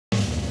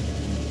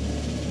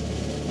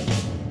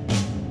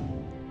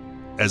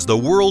As the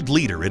world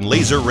leader in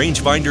laser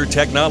rangefinder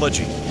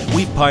technology,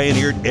 we've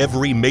pioneered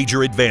every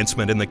major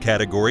advancement in the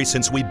category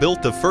since we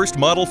built the first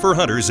model for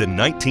hunters in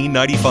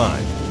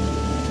 1995.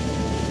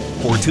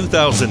 For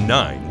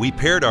 2009, we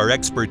paired our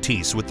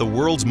expertise with the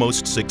world's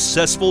most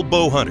successful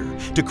bow hunter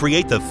to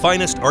create the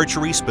finest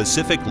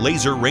archery-specific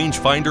laser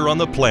rangefinder on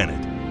the planet.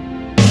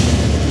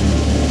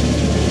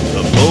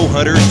 The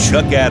Bowhunter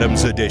Chuck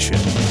Adams Edition.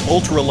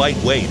 Ultra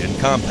lightweight and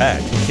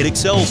compact, it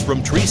excels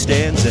from tree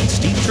stands and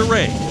steep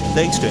terrain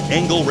thanks to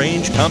angle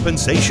range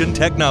compensation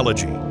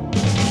technology.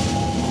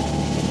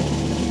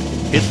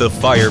 Hit the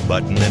fire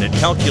button and it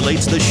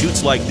calculates the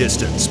shoots like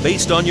distance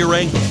based on your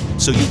angle,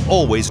 so you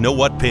always know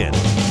what pin.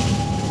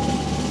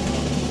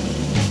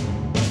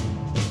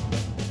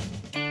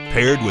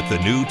 Paired with the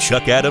new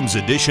Chuck Adams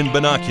Edition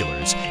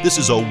binoculars, this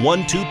is a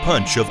 1-2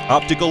 punch of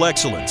optical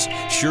excellence,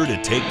 sure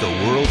to take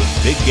the world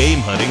of big game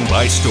hunting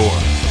by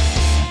storm.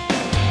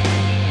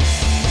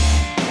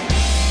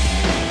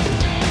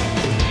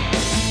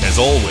 As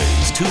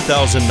always,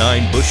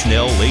 2009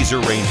 Bushnell laser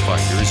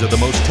rangefinders are the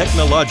most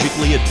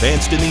technologically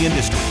advanced in the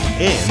industry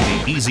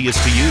and the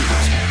easiest to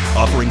use,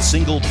 offering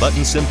single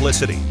button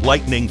simplicity,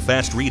 lightning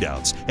fast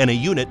readouts, and a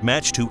unit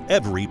matched to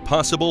every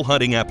possible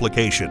hunting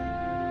application.